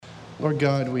Lord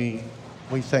God, we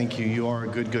thank you. You are a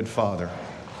good, good Father.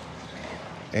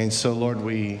 And so, Lord,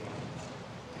 we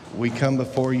come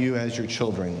before you as your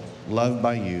children, loved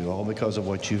by you, all because of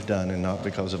what you've done and not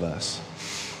because of us.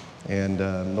 And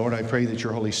Lord, I pray that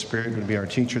your Holy Spirit would be our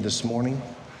teacher this morning.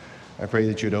 I pray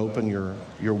that you'd open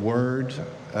your word,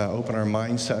 open our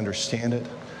minds to understand it,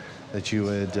 that you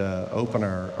would open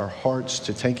our hearts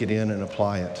to take it in and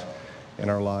apply it in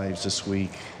our lives this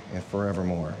week and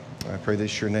forevermore. I pray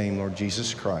this in your name, Lord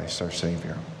Jesus Christ, our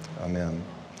Savior. Amen.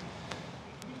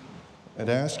 I'd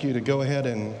ask you to go ahead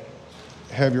and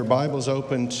have your Bibles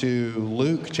open to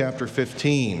Luke chapter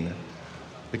 15.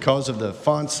 Because of the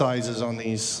font sizes on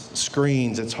these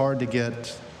screens, it's hard to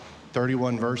get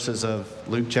 31 verses of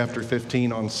Luke chapter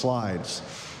 15 on slides.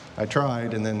 I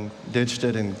tried and then ditched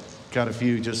it and got a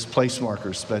few just place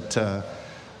markers. But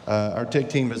our tech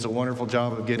team does a wonderful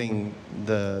job of getting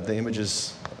the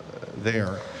images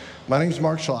there. My name is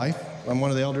Mark Schleif. I'm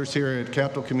one of the elders here at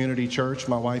Capital Community Church.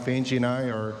 My wife Angie and I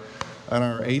are on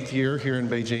our 8th year here in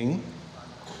Beijing.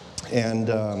 And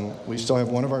we still have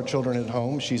one of our children at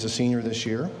home. She's a senior this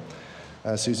year.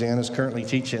 Suzanne is currently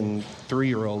teaching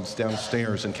 3-year-olds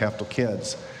downstairs in Capital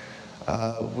Kids.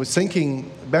 Was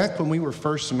thinking back when we were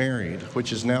first married, which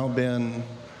has now been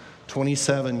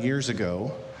 27 years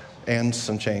ago and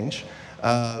some change.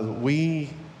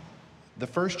 The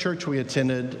first church we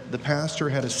attended, the pastor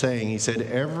had a saying. He said,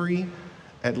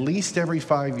 at least every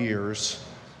 5 years,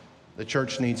 the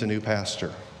church needs a new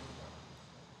pastor.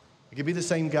 It could be the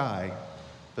same guy,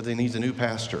 but they need a new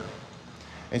pastor.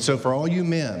 And so for all you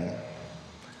men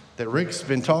that Rick's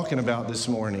been talking about this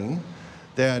morning,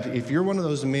 that if you're one of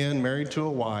those men married to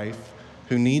a wife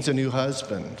who needs a new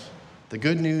husband, the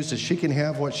good news is she can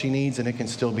have what she needs and it can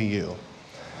still be you.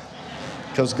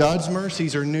 Because God's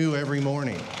mercies are new every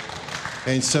morning.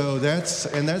 And so that's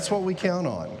what we count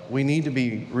on. We need to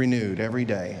be renewed every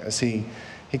day as he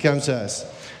comes to us.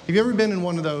 Have you ever been in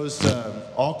one of those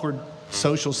awkward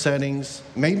social settings?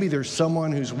 Maybe there's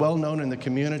someone who's well known in the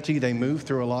community. They move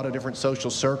through a lot of different social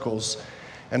circles,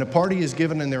 and a party is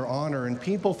given in their honor, and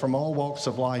people from all walks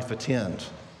of life attend.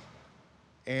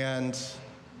 And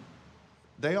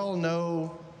they all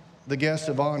know the guest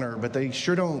of honor, but they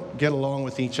sure don't get along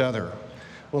with each other.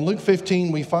 Well, in Luke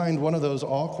 15, we find one of those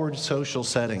awkward social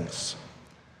settings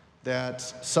that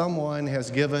someone has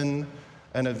given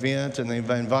an event and they've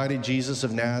invited Jesus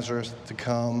of Nazareth to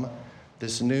come,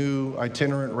 this new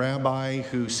itinerant rabbi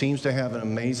who seems to have an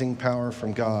amazing power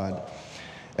from God.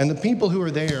 And the people who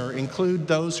are there include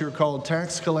those who are called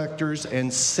tax collectors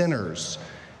and sinners.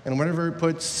 And whenever it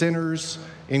puts sinners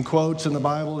in quotes in the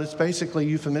Bible, it's basically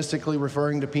euphemistically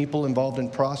referring to people involved in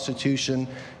prostitution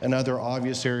and other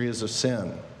obvious areas of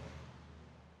sin.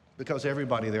 Because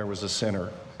everybody there was a sinner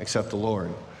except the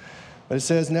Lord. But it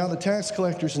says, now the tax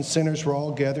collectors and sinners were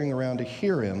all gathering around to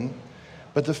hear him.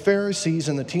 But the Pharisees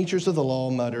and the teachers of the law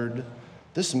muttered,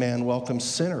 this man welcomes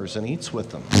sinners and eats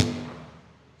with them.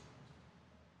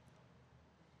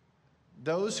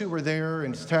 Those who were there,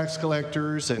 and tax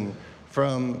collectors and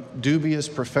from dubious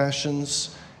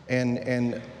professions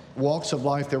and walks of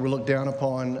life that were looked down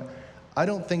upon, I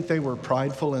don't think they were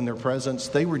prideful in their presence.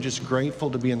 They were just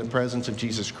grateful to be in the presence of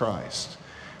Jesus Christ.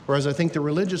 Whereas I think the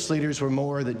religious leaders were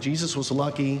more that Jesus was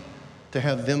lucky to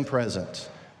have them present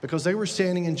because they were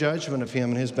standing in judgment of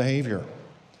him and his behavior.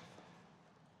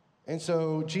 And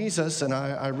so Jesus, and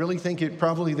I really think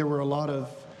there were a lot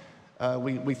of,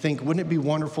 we think, wouldn't it be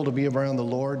wonderful to be around the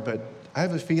Lord? But I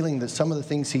have a feeling that some of the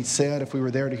things he said, if we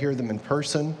were there to hear them in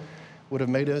person, would have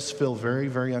made us feel very,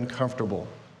 very uncomfortable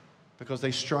because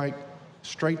they strike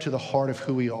straight to the heart of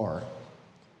who we are.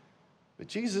 But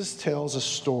Jesus tells a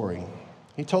story.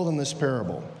 He told them this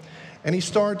parable. And he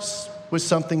starts with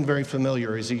something very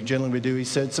familiar, as he generally would do. He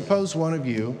said, suppose one of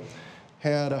you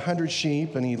had 100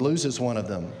 sheep and he loses one of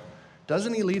them.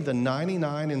 Doesn't he leave the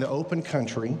 99 in the open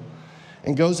country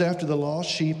and goes after the lost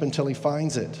sheep until he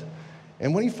finds it?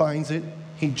 And when he finds it,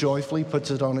 he joyfully puts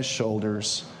it on his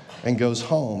shoulders and goes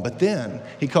home. But then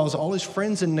he calls all his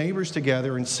friends and neighbors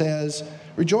together and says,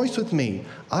 rejoice with me,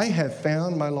 I have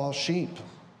found my lost sheep.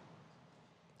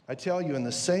 I tell you, in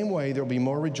the same way, there will be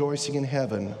more rejoicing in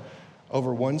heaven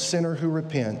over one sinner who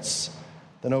repents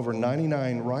than over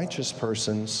 99 righteous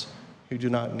persons who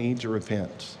do not need to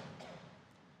repent.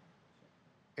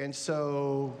 And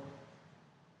so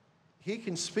he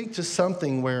can speak to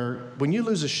something where when you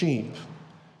lose a sheep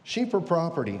are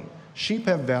property. Sheep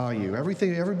have value.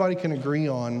 Everybody can agree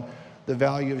on the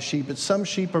value of sheep, but some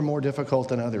sheep are more difficult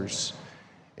than others.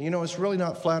 And it's really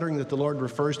not flattering that the Lord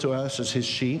refers to us as his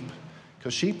sheep,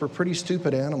 because sheep are pretty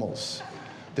stupid animals.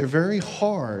 They're very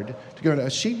hard to go. A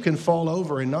sheep can fall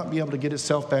over and not be able to get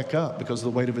itself back up because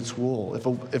of the weight of its wool.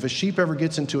 If a sheep ever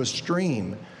gets into a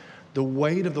stream, the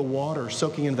weight of the water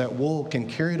soaking into that wool can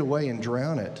carry it away and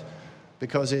drown it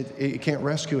because it can't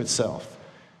rescue itself.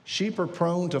 Sheep are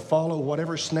prone to follow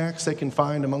whatever snacks they can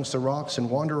find amongst the rocks and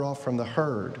wander off from the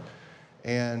herd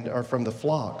or from the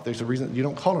flock. There's a reason you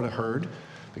don't call it a herd,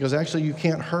 because actually you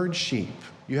can't herd sheep.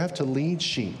 You have to lead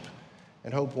sheep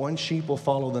and hope one sheep will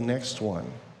follow the next one.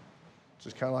 It's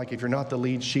just kind of like if you're not the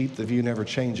lead sheep, the view never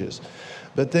changes.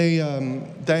 But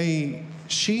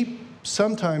sheep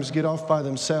sometimes get off by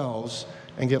themselves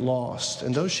and get lost,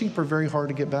 and those sheep are very hard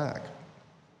to get back.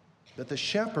 But the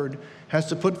shepherd has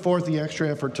to put forth the extra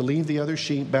effort to leave the other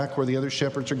sheep back where the other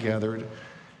shepherds are gathered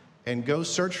and go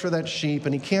search for that sheep,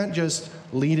 and he can't just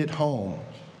lead it home.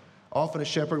 Often a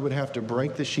shepherd would have to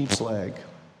break the sheep's leg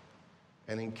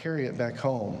and then carry it back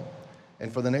home.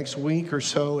 And for the next week or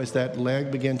so, as that leg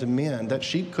began to mend, that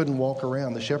sheep couldn't walk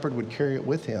around. The shepherd would carry it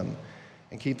with him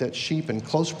and keep that sheep in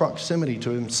close proximity to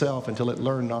himself until it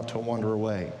learned not to wander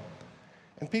away.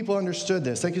 And people understood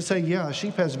this. They could say, yeah, a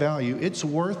sheep has value. It's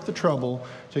worth the trouble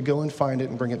to go and find it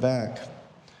and bring it back. So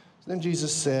then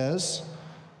Jesus says,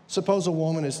 suppose a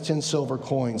woman has 10 silver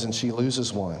coins and she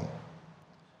loses one.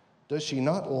 Does she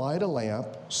not light a lamp,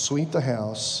 sweep the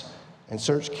house, and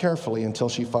search carefully until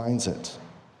she finds it?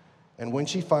 And when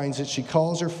she finds it, she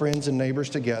calls her friends and neighbors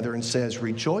together and says,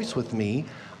 rejoice with me,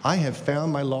 I have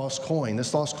found my lost coin.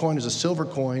 This lost coin is a silver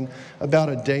coin, about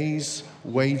a day's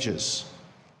wages,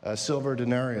 a silver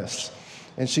denarius.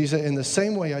 And she said, in the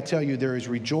same way, I tell you, there is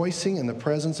rejoicing in the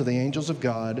presence of the angels of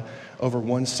God over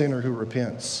one sinner who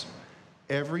repents.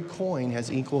 Every coin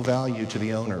has equal value to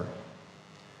the owner.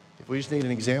 If we just need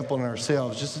an example in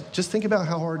ourselves, just think about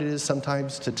how hard it is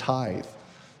sometimes to tithe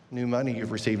new money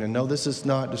you've received. And no, this is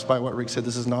not, despite what Rick said,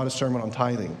 this is not a sermon on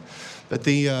tithing. But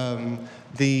if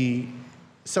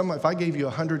I gave you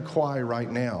 100 kwai right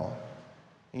now,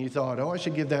 and you thought, oh, I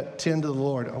should give that 10 to the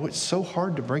Lord. Oh, it's so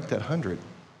hard to break that 100.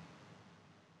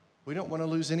 We don't want to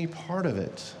lose any part of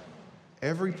it.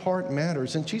 Every part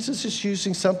matters. And Jesus is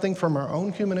using something from our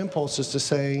own human impulses to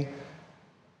say,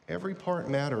 every part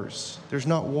matters. There's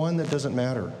not one that doesn't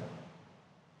matter.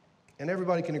 And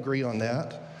everybody can agree on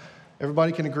that.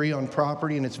 Everybody can agree on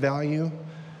property and its value.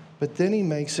 But then he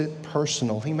makes it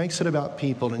personal. He makes it about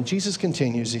people. And Jesus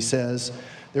continues, he says,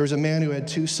 there was a man who had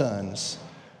 2 sons.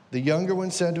 The younger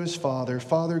one said to his father,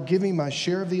 Father, give me my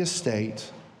share of the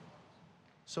estate.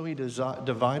 So he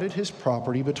divided his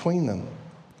property between them.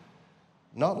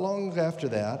 Not long after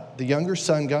that, the younger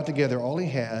son got together all he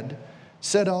had,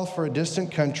 set off for a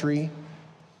distant country,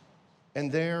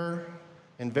 and there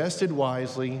invested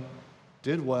wisely,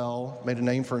 did well, made a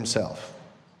name for himself.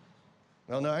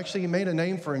 Well, no, actually he made a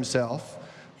name for himself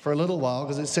for a little while,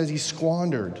 because it says he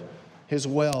squandered his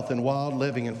wealth in wild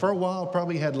living, and for a while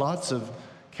probably had lots of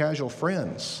casual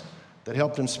friends that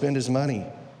helped him spend his money,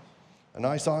 a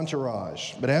nice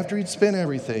entourage. But after he'd spent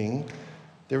everything,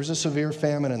 there was a severe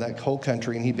famine in that whole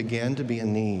country, and he began to be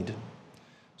in need.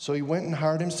 So he went and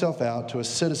hired himself out to a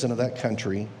citizen of that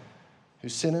country who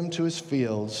sent him to his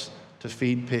fields to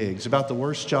feed pigs. About the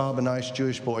worst job a nice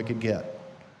Jewish boy could get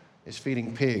is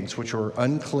feeding pigs, which were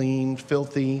unclean,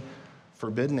 filthy,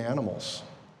 forbidden animals.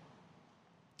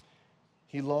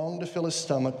 He longed to fill his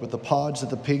stomach with the pods that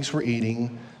the pigs were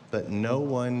eating, but no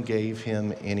one gave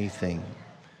him anything.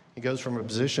 He goes from a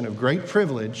position of great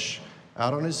privilege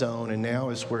out on his own, and now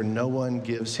is where no one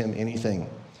gives him anything.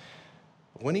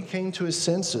 When he came to his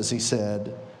senses, he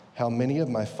said, how many of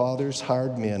my father's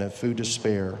hired men have food to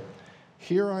spare?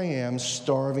 Here I am,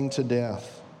 starving to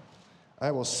death.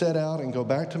 I will set out and go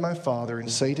back to my father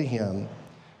and say to him,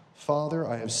 Father,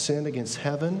 I have sinned against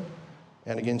heaven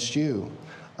and against you.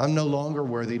 I'm no longer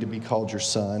worthy to be called your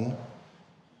son.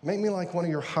 Make me like one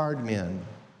of your hired men.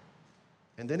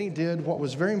 And then he did what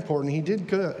was very important. He did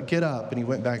get up and he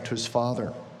went back to his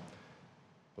father.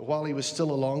 But while he was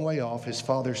still a long way off, his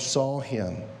father saw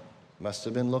him, must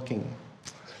have been looking.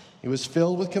 He was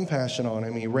filled with compassion on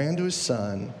him. He ran to his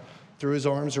son, threw his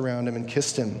arms around him, and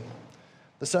kissed him.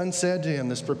 The son said to him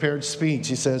this prepared speech.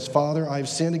 He says, Father, I have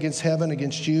sinned against heaven,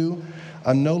 against you.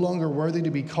 I'm no longer worthy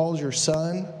to be called your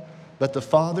son. But the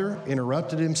father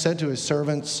interrupted him, said to his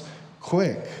servants,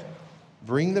 quick,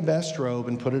 bring the best robe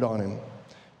and put it on him.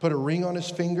 Put a ring on his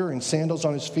finger and sandals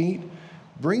on his feet.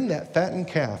 Bring that fattened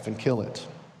calf and kill it.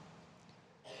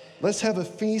 Let's have a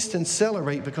feast and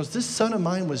celebrate, because this son of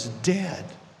mine was dead.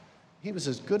 He was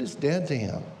as good as dead to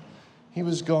him. He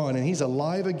was gone, and he's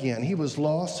alive again. He was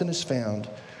lost and is found.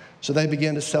 So they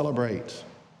began to celebrate.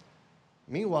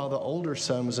 Meanwhile, the older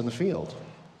son was in the field.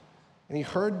 And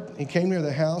he came near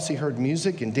the house, he heard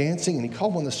music and dancing, and he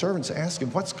called one of the servants to ask him,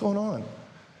 what's going on?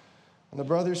 And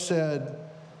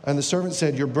the servant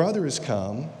said, your brother has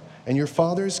come, and your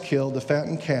father has killed the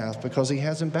fattened calf because he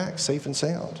has him back safe and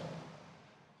sound.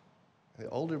 The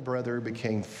older brother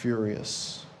became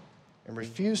furious and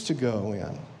refused to go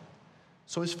in.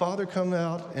 So his father came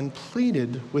out and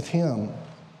pleaded with him.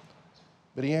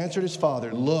 But he answered his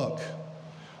father, look,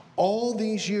 all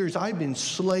these years I've been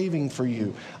slaving for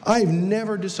you. I've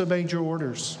never disobeyed your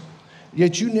orders.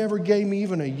 Yet you never gave me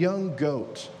even a young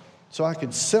goat so I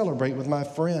could celebrate with my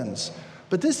friends.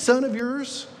 But this son of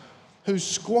yours, who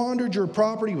squandered your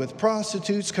property with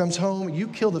prostitutes, comes home, you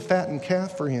kill the fattened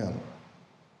calf for him.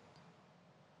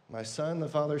 My son, the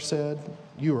father said,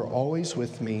 you are always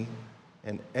with me,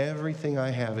 and everything I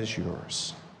have is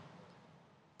yours.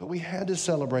 But we had to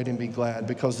celebrate and be glad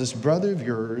because this brother of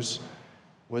yours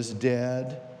was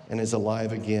dead and is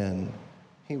alive again.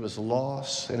 He was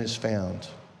lost and is found.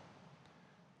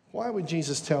 Why would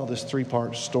Jesus tell this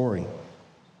three-part story?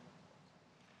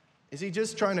 Is he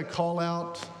just trying to call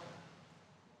out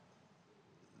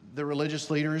the religious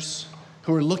leaders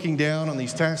who are looking down on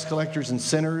these tax collectors and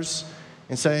sinners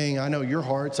and saying, I know your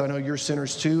hearts, I know you're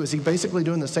sinners too? Is he basically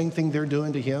doing the same thing they're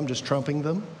doing to him, just trumping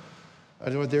them?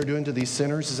 What they're doing to these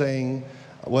sinners is saying,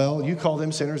 well, you call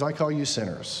them sinners, I call you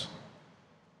sinners.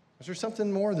 Is there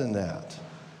something more than that?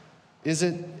 Is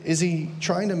he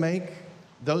trying to make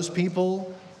those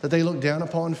people that they look down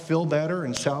upon feel better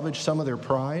and salvage some of their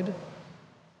pride?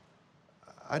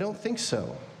 I don't think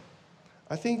so.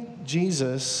 I think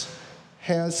Jesus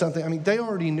has something. They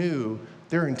already knew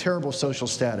they're in terrible social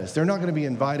status. They're not going to be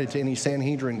invited to any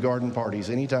Sanhedrin garden parties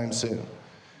anytime soon.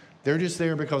 They're just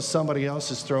there because somebody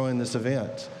else is throwing this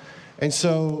event. And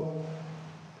so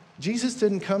Jesus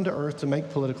didn't come to earth to make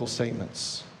political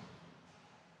statements.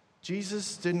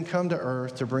 Jesus didn't come to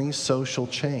earth to bring social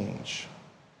change.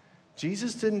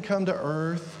 Jesus didn't come to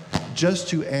earth just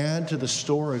to add to the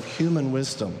store of human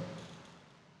wisdom.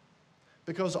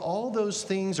 Because all those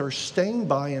things are stained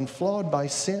by and flawed by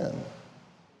sin.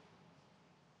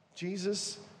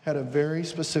 Jesus had a very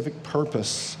specific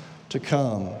purpose to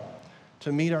come,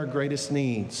 to meet our greatest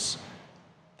needs,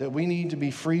 that we need to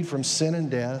be freed from sin and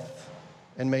death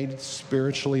and made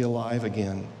spiritually alive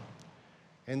again,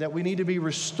 and that we need to be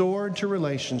restored to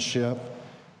relationship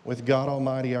with God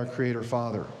Almighty, our Creator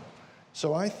Father.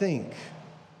 So I think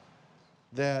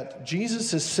that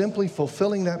Jesus is simply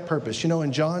fulfilling that purpose.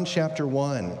 In John chapter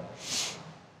 1,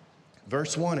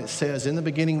 verse 1, it says, in the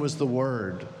beginning was the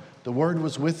Word. The Word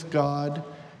was with God,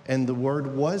 and the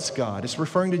Word was God. It's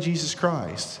referring to Jesus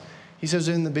Christ. He says,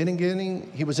 in the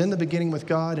beginning, he was in the beginning with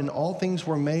God, and all things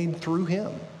were made through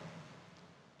him.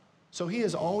 So he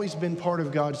has always been part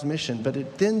of God's mission. But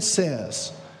it then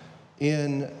says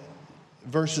in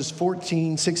verses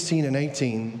 14, 16, and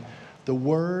 18, the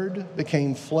Word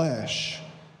became flesh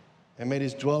and made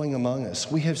his dwelling among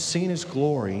us. We have seen his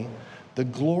glory, the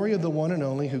glory of the one and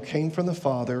only who came from the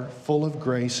Father, full of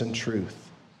grace and truth.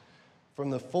 From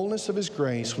the fullness of his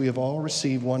grace, we have all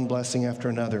received one blessing after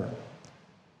another.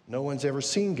 No one's ever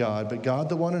seen God, but God,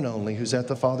 the one and only, who's at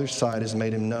the Father's side, has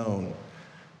made him known.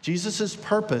 Jesus'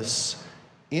 purpose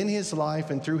in his life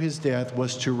and through his death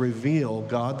was to reveal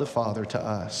God the Father to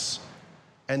us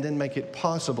and then make it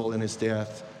possible in his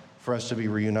death for us to be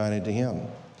reunited to him.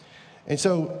 And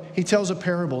so he tells a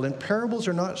parable, and parables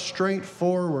are not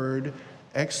straightforward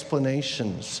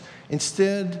explanations.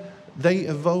 Instead, they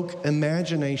evoke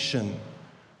imagination.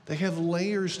 They have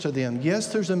layers to them.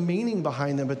 Yes, there's a meaning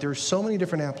behind them, but there's so many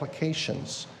different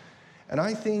applications. And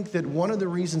I think that one of the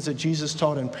reasons that Jesus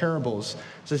taught in parables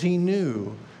is that he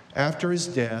knew after his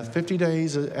death, 50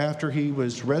 days after he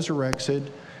was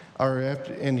resurrected,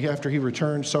 after he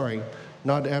returned,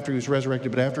 not after he was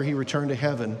resurrected, but after he returned to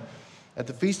heaven, at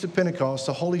the Feast of Pentecost,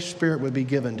 the Holy Spirit would be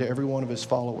given to every one of his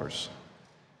followers.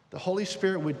 The Holy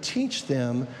Spirit would teach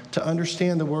them to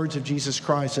understand the words of Jesus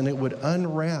Christ, and it would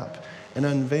unwrap and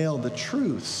unveil the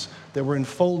truths that were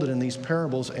enfolded in these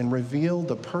parables and reveal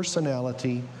the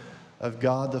personality of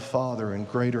God the Father in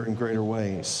greater and greater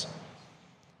ways.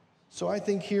 So I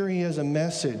think here he has a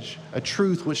message, a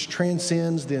truth which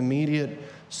transcends the immediate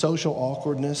social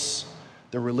awkwardness,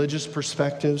 the religious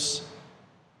perspectives.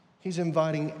 He's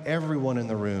inviting everyone in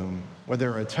the room,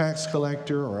 whether they're a tax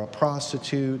collector or a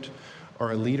prostitute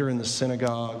or a leader in the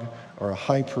synagogue or a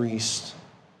high priest,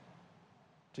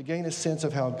 to gain a sense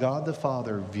of how God the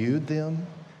Father viewed them,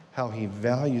 how he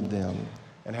valued them,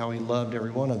 and how he loved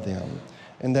every one of them.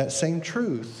 And that same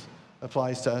truth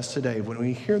applies to us today. When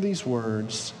we hear these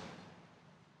words,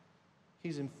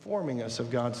 he's informing us of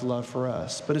God's love for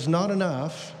us. But it's not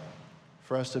enough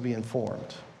for us to be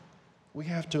informed. we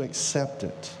have to accept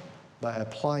it by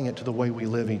applying it to the way we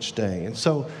live each day. And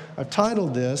so I've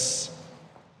titled this,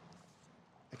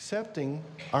 Accepting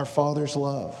Our Father's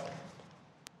Love.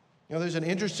 You know, there's an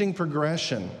interesting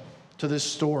progression to this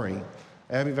story.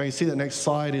 Abby, if I can see the next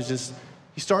slide, is just,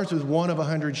 he starts with one of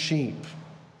 100 sheep.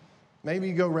 Maybe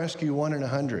you go rescue 1 in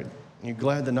 100. And you're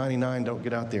glad the 99 don't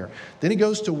get out there. Then he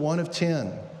goes to 1 of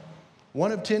 10.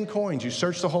 1 of 10 coins. You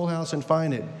search the whole house and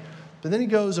find it. But then he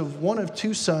goes of 1 of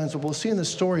 2 sons. But we'll see in the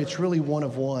story it's really 1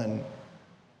 of 1.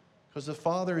 Because the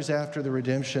Father is after the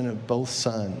redemption of both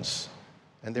sons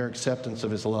and their acceptance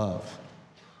of his love.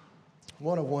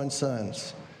 1 of 1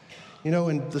 sons. You know,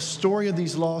 in the story of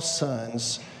these lost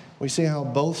sons, we see how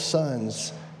both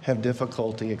sons have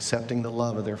difficulty accepting the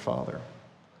love of their father.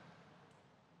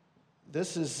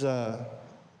 This is, even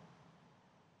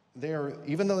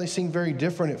though they seem very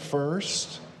different at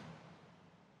first,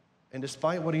 and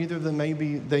despite what either of them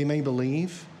they may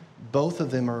believe, both of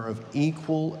them are of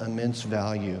equal, immense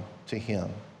value to him.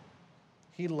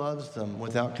 He loves them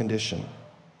without condition.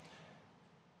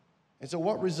 And so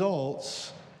what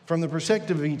results, from the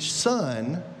perspective of each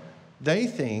son, they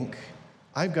think,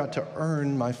 I've got to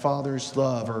earn my father's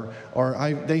love,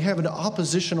 or they have an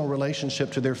oppositional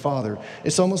relationship to their father.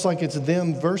 It's almost like it's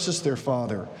them versus their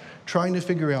father, trying to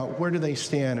figure out where do they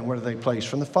stand and where do they place.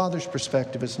 From the father's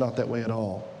perspective, it's not that way at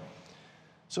all.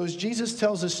 So as Jesus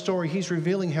tells this story, he's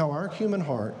revealing how our human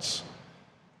hearts,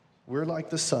 we're like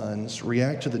the sons,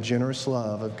 react to the generous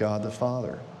love of God the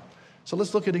Father. So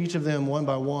let's look at each of them one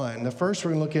by one. The first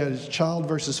we're going to look at is child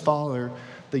versus father,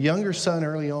 the younger son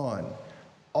early on.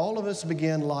 All of us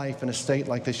begin life in a state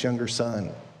like this younger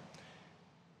son.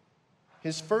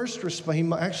 His first response, he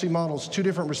actually models 2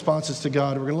 different responses to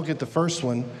God. We're going to look at the first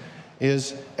one,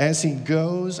 is as he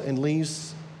goes and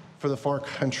leaves for the far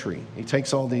country. He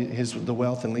takes all the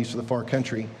wealth and leaves for the far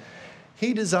country.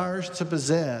 He desires to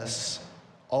possess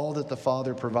all that the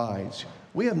Father provides.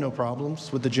 We have no problems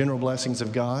with the general blessings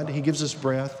of God. He gives us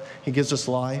breath. He gives us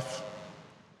life.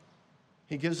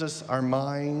 He gives us our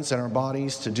minds and our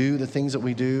bodies to do the things that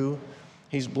we do.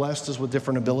 He's blessed us with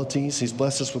different abilities. He's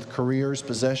blessed us with careers,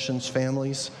 possessions,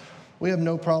 families. We have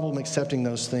no problem accepting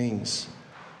those things.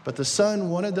 But the son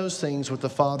wanted those things with the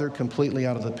father completely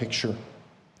out of the picture.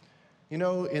 You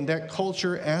know, in that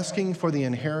culture, asking for the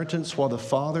inheritance while the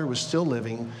father was still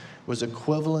living was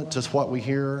equivalent to what we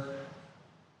may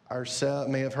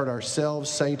have heard ourselves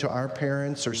say to our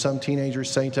parents, or some teenagers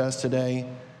say to us today,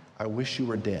 I wish you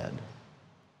were dead.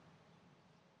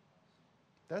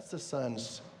 That's the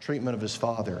son's treatment of his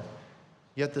father.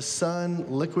 Yet the son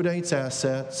liquidates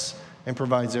assets and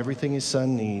provides everything his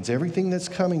son needs, everything that's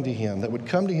coming to him, that would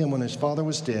come to him when his father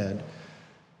was dead.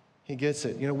 He gets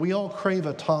it. You know, we all crave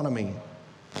autonomy.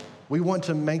 We want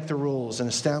to make the rules and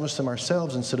establish them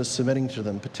ourselves instead of submitting to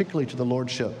them, particularly to the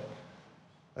lordship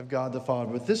of God the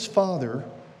Father. But this father,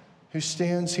 who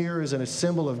stands here as a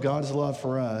symbol of God's love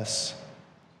for us,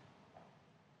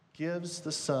 gives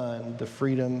the son the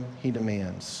freedom he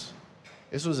demands.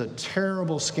 This was a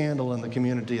terrible scandal in the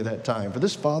community at that time. For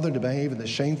this father to behave in this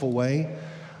shameful way,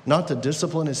 not to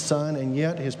discipline his son, and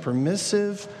yet his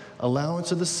permissive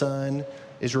allowance of the son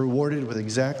is rewarded with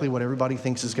exactly what everybody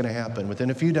thinks is going to happen. Within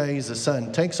a few days, the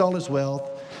son takes all his wealth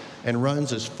and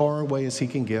runs as far away as he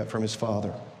can get from his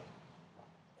father.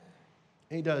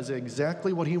 He does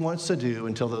exactly what he wants to do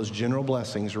until those general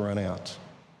blessings run out.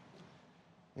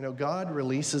 You know, God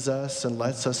releases us and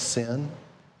lets us sin.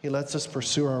 He lets us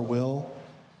pursue our will.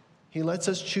 He lets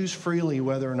us choose freely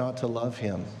whether or not to love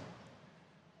him.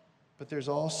 But there's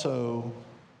also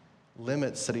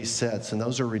limits that he sets, and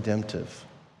those are redemptive.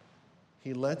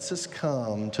 He lets us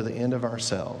come to the end of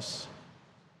ourselves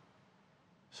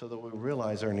so that we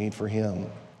realize our need for him.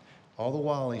 All the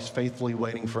while, he's faithfully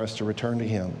waiting for us to return to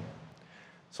him.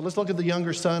 So let's look at the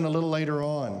younger son a little later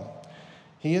on.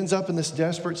 He ends up in this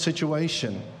desperate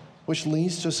situation, which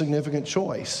leads to a significant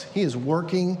choice. He is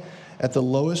working at the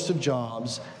lowest of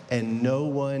jobs, and no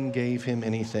one gave him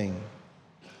anything.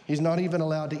 He's not even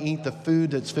allowed to eat the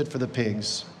food that's fit for the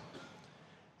pigs.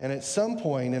 And at some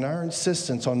point, in our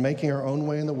insistence on making our own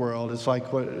way in the world, it's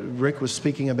like what Rick was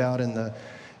speaking about in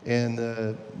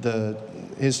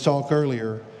his talk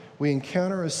earlier, we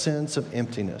encounter a sense of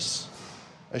emptiness,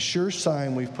 a sure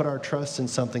sign we've put our trust in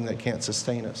something that can't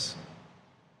sustain us.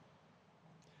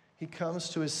 He comes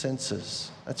to his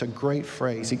senses. That's a great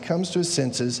phrase. He comes to his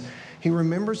senses. He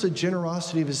remembers the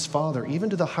generosity of his father. Even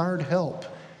to the hired help,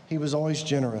 he was always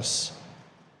generous.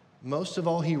 Most of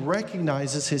all, he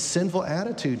recognizes his sinful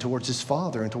attitude towards his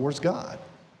father and towards God.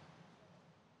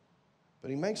 But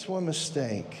he makes one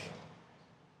mistake.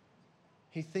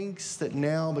 He thinks that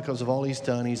now, because of all he's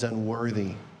done, he's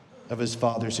unworthy of his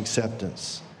Father's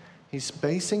acceptance. He's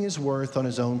basing his worth on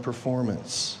his own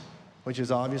performance, which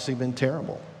has obviously been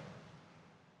terrible.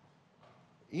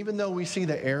 Even though we see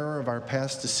the error of our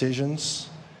past decisions,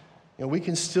 we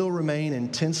can still remain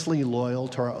intensely loyal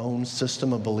to our own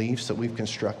system of beliefs that we've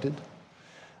constructed.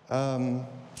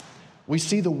 We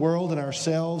see the world and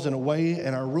ourselves in a way,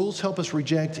 and our rules help us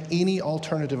reject any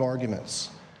alternative arguments.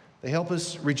 They help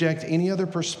us reject any other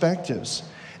perspectives.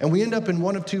 And we end up in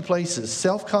one of two places: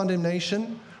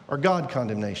 self-condemnation or God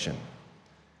condemnation.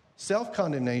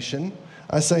 Self-condemnation,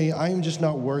 I say, I am just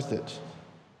not worth it.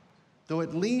 Though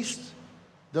at least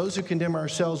those who condemn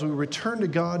ourselves, we return to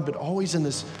God, but always in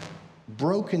this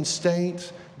broken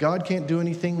state. God can't do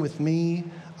anything with me.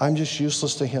 I'm just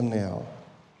useless to him now.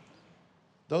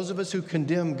 Those of us who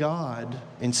condemn God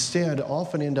instead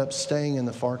often end up staying in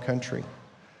the far country.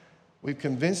 We've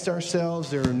convinced ourselves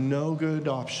there are no good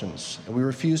options, and we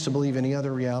refuse to believe any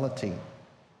other reality.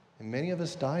 And many of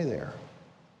us die there,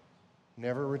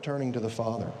 never returning to the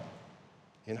Father,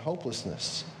 in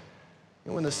hopelessness.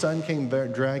 When the son came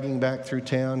dragging back through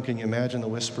town, can you imagine the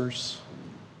whispers?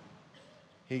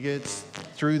 He gets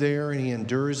through there and he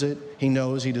endures it. He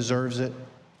knows he deserves it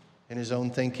in his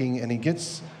own thinking, and he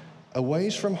gets a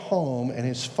ways from home, and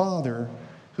his father,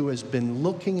 who has been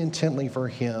looking intently for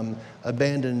him,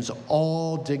 abandons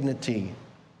all dignity.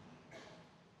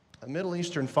 A Middle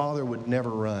Eastern father would never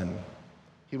run.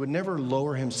 He would never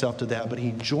lower himself to that, but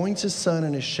he joins his son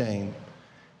in his shame.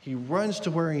 He runs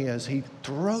to where he is. He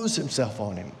throws himself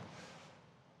on him,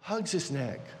 hugs his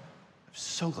neck. I'm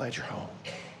so glad you're home.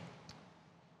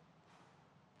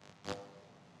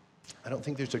 I don't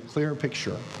think there's a clearer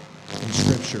picture in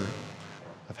Scripture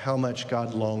of how much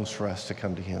God longs for us to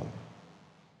come to him.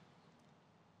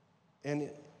 And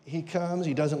he comes,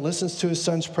 he doesn't listen to his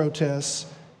son's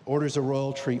protests, orders a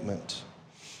royal treatment.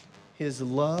 His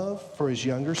love for his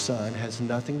younger son has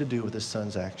nothing to do with his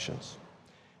son's actions.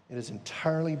 It is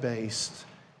entirely based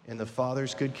in the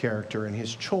father's good character and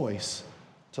his choice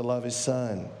to love his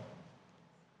son.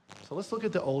 So let's look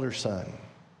at the older son.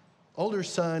 Older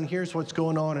son hears what's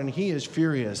going on, and he is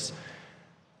furious.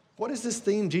 What is this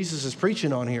theme Jesus is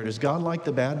preaching on here? Does God like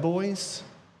the bad boys?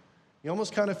 You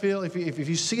almost kind of feel, if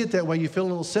you see it that way, you feel a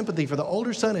little sympathy for the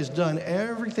older son has done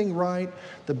everything right,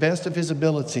 the best of his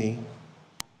ability.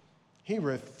 He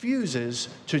refuses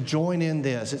to join in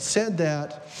this. It said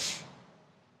that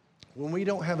when we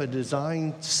don't have a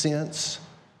design sense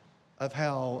of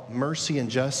how mercy and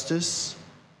justice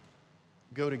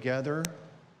go together,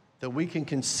 that we can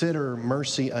consider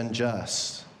mercy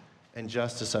unjust and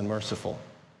justice unmerciful.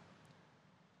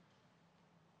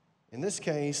 In this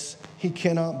case, he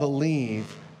cannot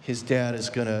believe his dad is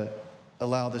going to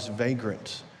allow this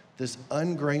vagrant, this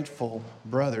ungrateful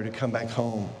brother to come back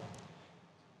home.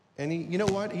 And you know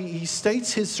what? He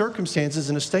states his circumstances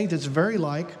in a state that's very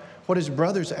like what his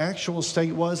brother's actual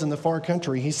state was in the far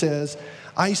country. He says,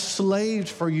 I slaved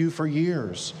for you for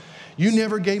years. You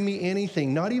never gave me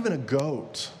anything, not even a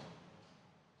goat.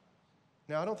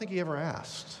 Now, I don't think he ever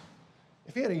asked.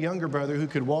 If he had a younger brother who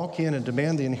could walk in and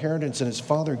demand the inheritance and his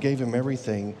father gave him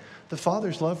everything, the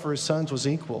father's love for his sons was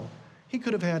equal. He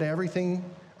could have had everything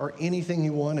or anything he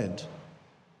wanted.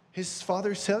 His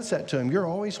father says that to him, you're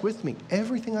always with me.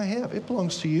 Everything I have, it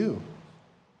belongs to you.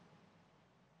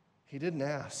 He didn't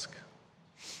ask.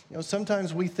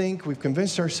 Sometimes we think we've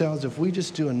convinced ourselves if we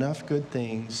just do enough good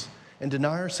things and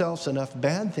deny ourselves enough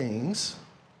bad things,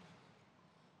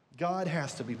 God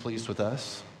has to be pleased with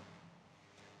us.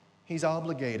 He's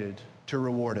obligated to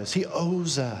reward us. He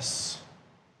owes us.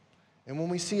 And when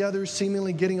we see others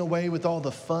seemingly getting away with all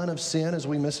the fun of sin as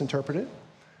we misinterpret it,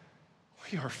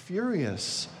 we are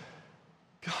furious.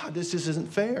 God, this just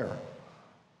isn't fair.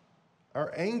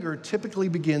 Our anger typically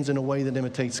begins in a way that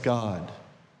imitates God,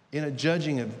 in a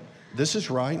judging of this is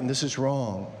right and this is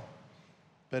wrong.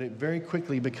 But it very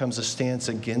quickly becomes a stance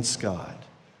against God.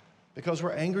 Because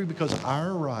we're angry because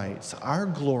our rights, our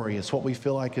glory is what we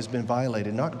feel like has been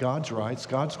violated, not God's rights,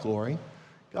 God's glory.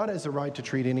 God has the right to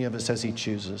treat any of us as he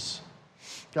chooses.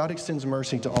 God extends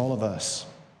mercy to all of us.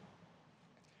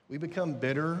 We become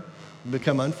bitter, we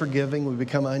become unforgiving, we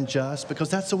become unjust because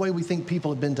that's the way we think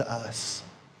people have been to us.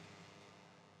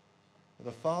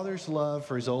 The father's love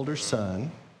for his older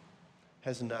son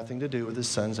has nothing to do with his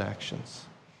son's actions.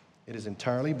 It is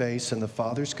entirely based on the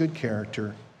father's good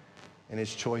character and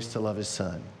his choice to love his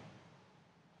son.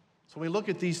 So we look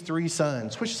at these three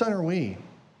sons. Which son are we?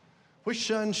 Which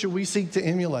son should we seek to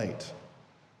emulate?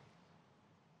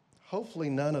 Hopefully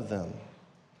none of them.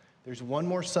 There's one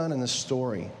more son in the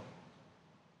story.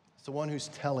 It's the one who's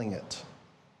telling it.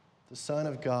 The Son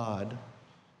of God,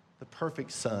 the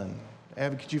perfect Son,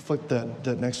 Abby, could you flip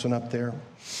the next one up there?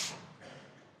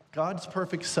 God's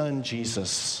perfect Son,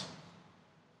 Jesus,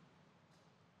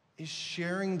 is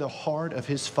sharing the heart of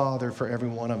his Father for every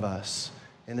one of us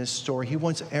in this story. He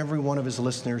wants every one of his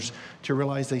listeners to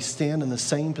realize they stand in the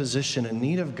same position in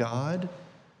need of God,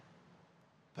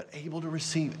 but able to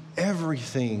receive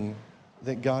everything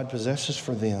that God possesses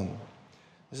for them.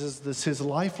 This is his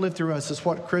life lived through us. This is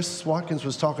what Chris Watkins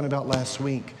was talking about last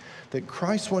week, that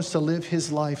Christ wants to live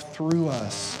his life through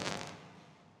us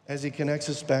as he connects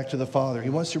us back to the Father. He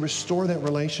wants to restore that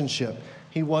relationship.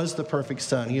 He was the perfect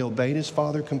Son. He obeyed his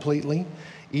Father completely,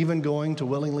 even going to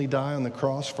willingly die on the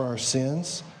cross for our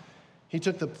sins. He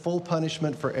took the full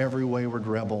punishment for every wayward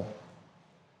rebel.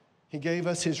 He gave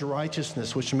us his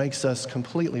righteousness, which makes us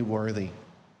completely worthy,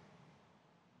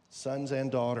 sons and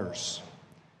daughters.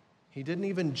 He didn't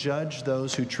even judge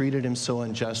those who treated him so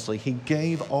unjustly. He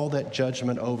gave all that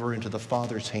judgment over into the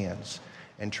Father's hands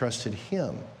and trusted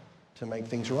him to make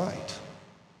things right.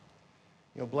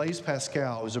 You know, Blaise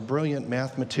Pascal was a brilliant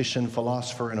mathematician,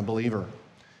 philosopher, and a believer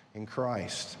in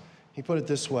Christ. He put it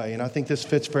this way, and I think this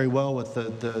fits very well with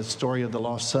the story of the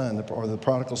lost son, or the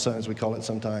prodigal son, as we call it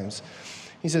sometimes.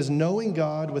 He says, knowing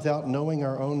God without knowing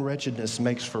our own wretchedness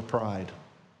makes for pride.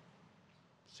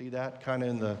 See that kind of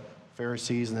in the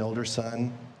Pharisees and the older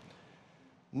son?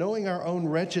 Knowing our own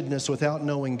wretchedness without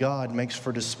knowing God makes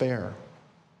for despair,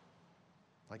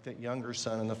 like that younger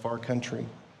son in the far country.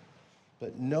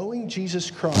 But knowing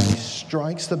Jesus Christ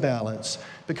strikes the balance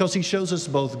because he shows us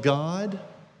both God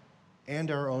and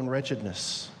our own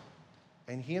wretchedness.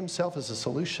 And he himself is a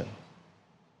solution.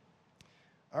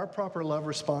 Our proper love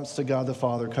response to God the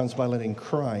Father comes by letting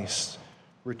Christ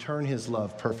return his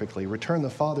love perfectly, return the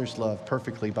Father's love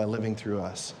perfectly by living through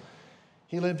us.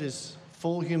 He lived his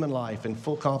full human life in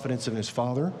full confidence in his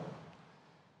Father.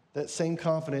 That same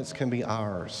confidence can be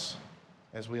ours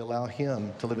as we allow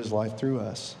him to live his life through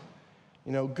us.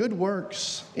 You know, good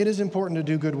works, it is important to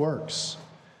do good works.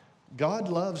 God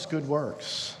loves good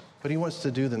works, but he wants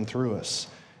to do them through us.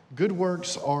 Good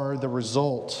works are the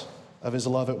result of his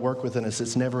love at work within us.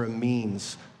 It's never a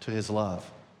means to his love.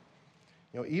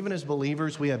 You know, even as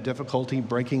believers, we have difficulty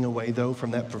breaking away, though,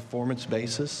 from that performance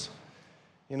basis.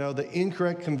 You know, the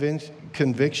incorrect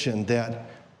conviction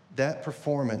that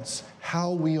performance,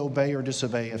 how we obey or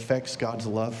disobey, affects God's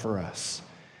love for us.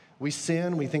 We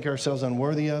sin, we think ourselves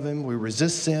unworthy of him, we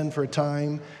resist sin for a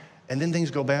time, and then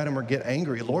things go bad and we get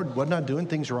angry. Lord, wasn't I doing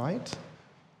things right?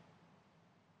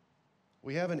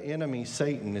 We have an enemy,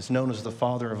 Satan, is known as the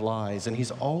father of lies, and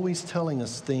he's always telling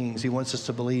us things he wants us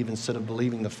to believe instead of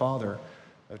believing the Father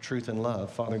of truth and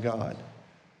love, Father God.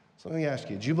 So let me ask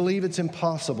you, do you believe it's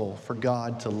impossible for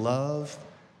God to love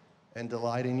and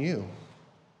delight in you?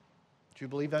 Do you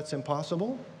believe that's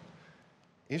impossible?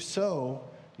 If so,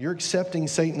 you're accepting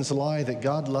Satan's lie that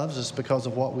God loves us because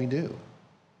of what we do.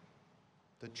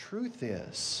 The truth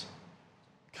is,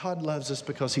 God loves us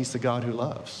because he's the God who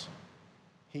loves.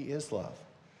 He is love.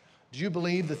 Do you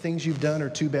believe the things you've done are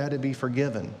too bad to be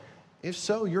forgiven? If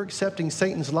so, you're accepting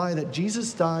Satan's lie that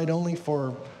Jesus died only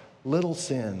for little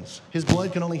sins. His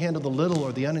blood can only handle the little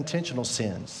or the unintentional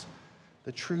sins.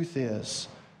 The truth is,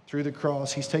 through the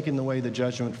cross, he's taken away the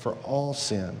judgment for all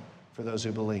sin for those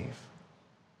who believe.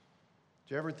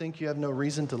 Do you ever think you have no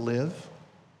reason to live?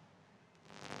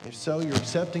 If so, you're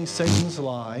accepting Satan's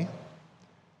lie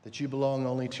that you belong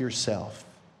only to yourself.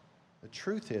 The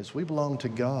truth is, we belong to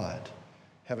God,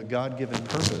 have a God-given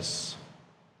purpose.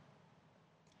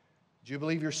 Do you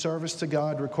believe your service to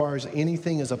God requires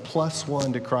anything as a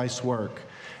 +1 to Christ's work?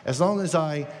 As long as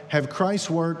I have Christ's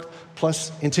work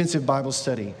plus intensive Bible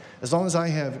study, as long as I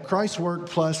have Christ's work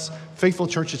plus faithful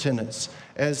church attendance,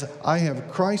 as I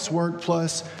have Christ's work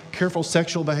plus careful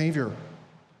sexual behavior,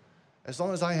 as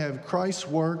long as I have Christ's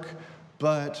work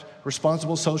but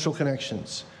responsible social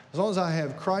connections, as long as I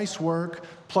have Christ's work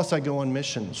plus I go on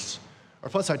missions, or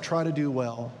plus I try to do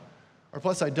well, or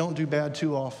plus I don't do bad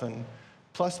too often,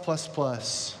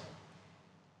 plus.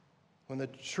 When the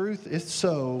truth is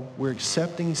so, we're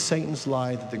accepting Satan's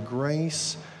lie that the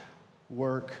grace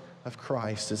work of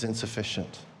Christ is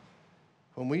insufficient.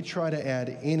 When we try to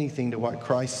add anything to what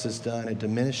Christ has done, it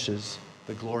diminishes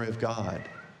the glory of God.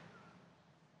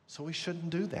 So we shouldn't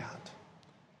do that.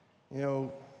 You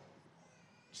know,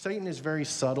 Satan is very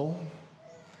subtle.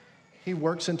 He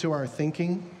works into our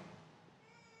thinking.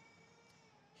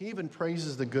 He even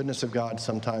praises the goodness of God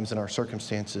sometimes in our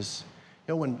circumstances.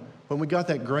 You know, when we got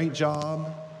that great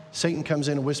job, Satan comes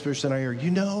in and whispers in our ear, you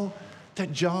know,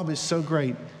 that job is so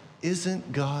great.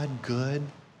 Isn't God good?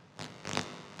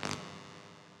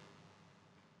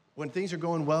 When things are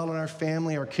going well in our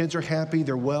family, our kids are happy,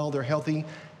 they're well, they're healthy,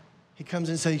 He comes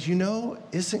and says, you know,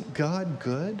 isn't God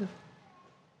good?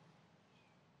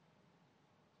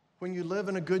 When you live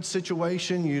in a good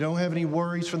situation, you don't have any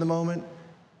worries for the moment,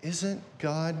 isn't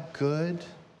God good?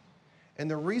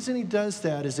 And the reason he does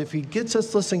that is if he gets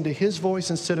us listening to his voice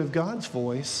instead of God's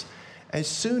voice, as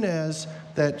soon as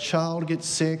that child gets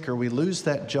sick or we lose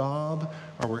that job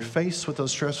or we're faced with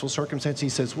those stressful circumstances, he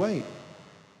says, wait,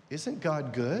 isn't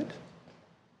God good?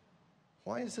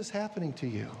 Why is this happening to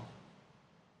you?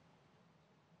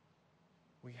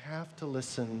 We have to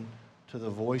listen to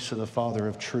the voice of the Father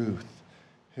of truth,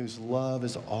 whose love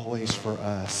is always for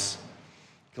us.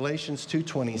 Galatians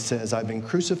 2:20 says, I've been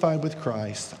crucified with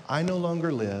Christ. I no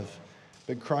longer live,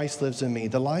 but Christ lives in me.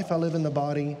 The life I live in the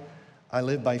body, I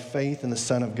live by faith in the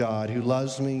Son of God who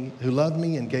loved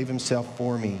me and gave himself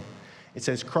for me. It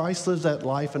says Christ lives that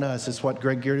life in us. It's what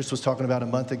Greg Geerdes was talking about a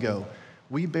month ago.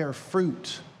 We bear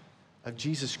fruit of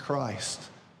Jesus Christ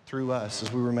through us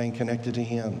as we remain connected to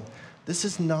him. This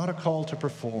is not a call to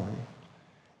perform.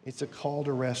 It's a call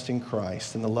to rest in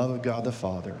Christ and the love of God the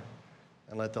Father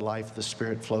and let the life of the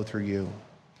Spirit flow through you.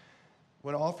 I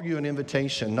want to offer you an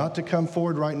invitation, not to come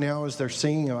forward right now as they're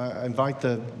singing. I invite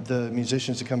the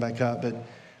musicians to come back up. But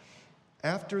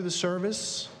after the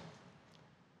service,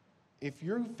 if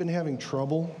you've been having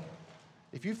trouble,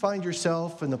 if you find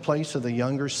yourself in the place of the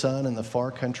younger son in the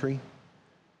far country,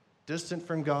 distant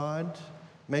from God,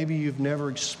 maybe you've never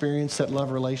experienced that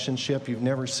love relationship, you've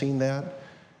never seen that,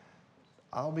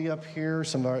 I'll be up here,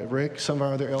 Rick, some of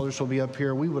our other elders will be up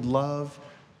here. We would love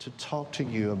to talk to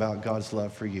you about God's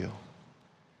love for you.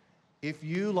 If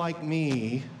you, like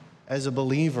me, as a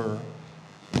believer,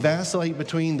 vacillate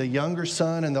between the younger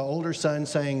son and the older son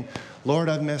saying, Lord,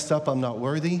 I've messed up, I'm not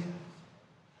worthy.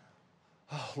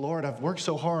 Oh, Lord, I've worked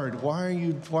so hard. Why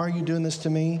are you doing this to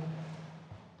me?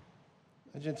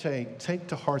 I just take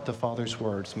to heart the Father's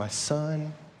words. My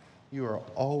son, you are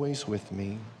always with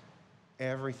me.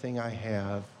 Everything I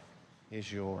have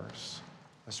is yours.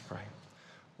 Let's pray.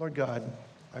 Lord God,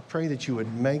 I pray that you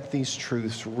would make these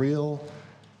truths real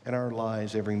in our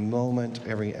lives every moment,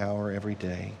 every hour, every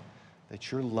day,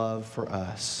 that your love for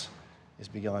us is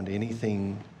beyond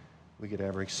anything we could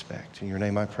ever expect. In your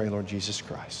name I pray, Lord Jesus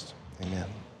Christ. Amen.